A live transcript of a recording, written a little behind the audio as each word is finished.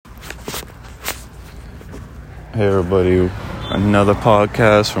Hey everybody, another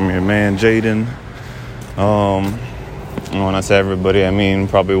podcast from your man Jaden. When I say everybody, I mean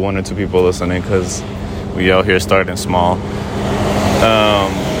probably one or two people listening because we out here starting small.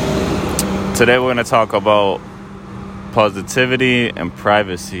 Today we're going to talk about positivity and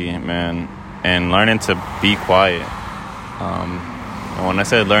privacy, man, and learning to be quiet. And when I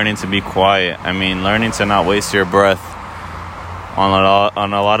say learning to be quiet, I mean learning to not waste your breath on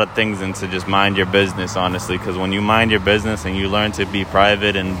a lot of things and to just mind your business, honestly, because when you mind your business and you learn to be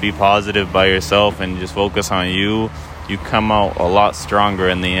private and be positive by yourself and just focus on you come out a lot stronger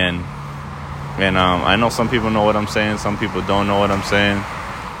in the end. And I know some people know what I'm saying, some people don't know what I'm saying,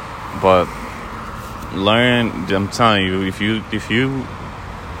 but I'm telling you, if you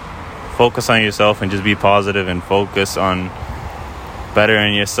focus on yourself and just be positive and focus on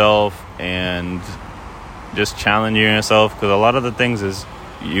bettering yourself and just challenging yourself, because a lot of the things is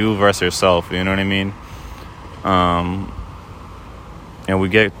you versus yourself, you know what I mean? And we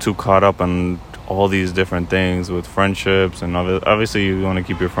get too caught up in all these different things with friendships, and obviously you want to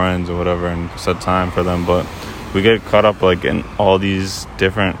keep your friends or whatever and set time for them, but we get caught up like in all these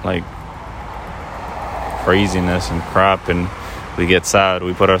different like craziness and crap, and we get sad,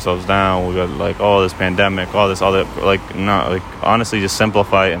 we put ourselves down, we got like, oh, this pandemic, all that, like, no, like, honestly, just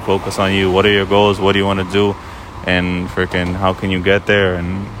simplify it and focus on you. What are your goals? What do you want to do? And freaking, how can you get there?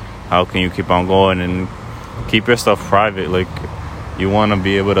 And how can you keep on going? And keep your stuff private. Like, you want to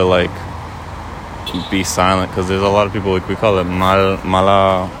be able to, like, be silent, because there's a lot of people, like, we call it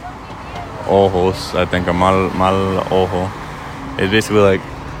mala ojos, I think, or mal ojo. It's basically like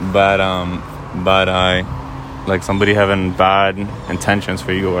bad eye. Like somebody having bad intentions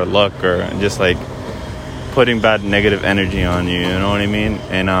for you or luck, or just like putting bad negative energy on you, you know what I mean?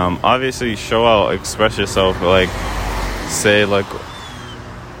 And obviously show out, express yourself, like say like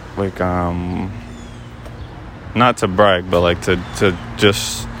not to brag, but like to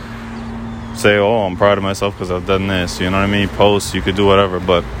just say, oh, I'm proud of myself because I've done this, you know what I mean? Post, you could do whatever,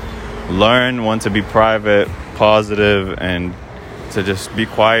 but learn when to be private, positive, and to just be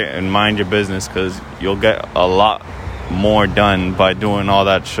quiet and mind your business, because you'll get a lot more done by doing all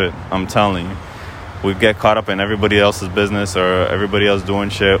that shit. I'm telling you, we get caught up in everybody else's business or everybody else doing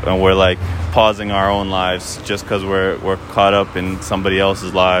shit, and we're like pausing our own lives just because we're caught up in somebody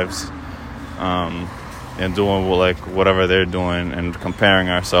else's lives, and doing like whatever they're doing and comparing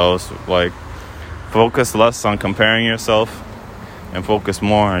ourselves. Like, focus less on comparing yourself and focus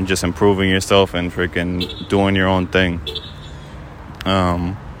more on just improving yourself and freaking doing your own thing.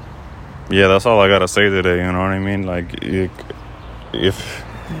 Yeah, that's all I gotta say today, you know what I mean? Like, if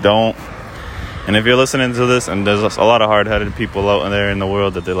you're listening to this and there's a lot of hard-headed people out there in the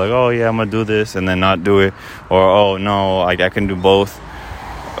world that they're like, oh yeah, I'm gonna do this and then not do it, or oh no, I can do both.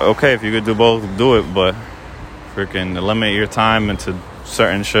 Okay, if you could do both, do it, but freaking limit your time into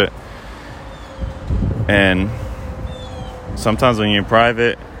certain shit. And sometimes when you're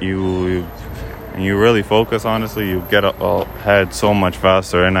private, you really focus, honestly, you get ahead so much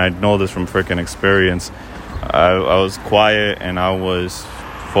faster. And I know this from freaking experience. I was quiet and I was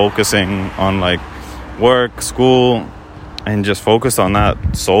focusing on like work, school, and just focused on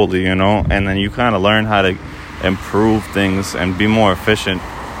that solely, you know. And then you kind of learn how to improve things and be more efficient,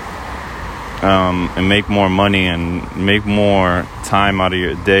 and make more money and make more time out of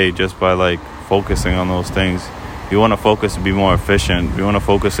your day just by like focusing on those things. You want to focus to be more efficient. You want to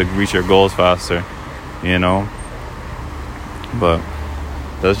focus to reach your goals faster, you know. But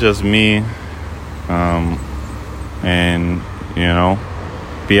that's just me. And, you know,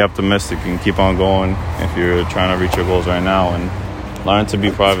 be optimistic and keep on going if you're trying to reach your goals right now. And learn to be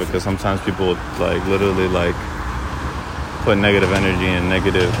private, because sometimes people like literally like put negative energy and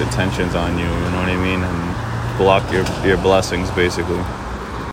negative intentions on you, you know what I mean? And block your blessings, basically.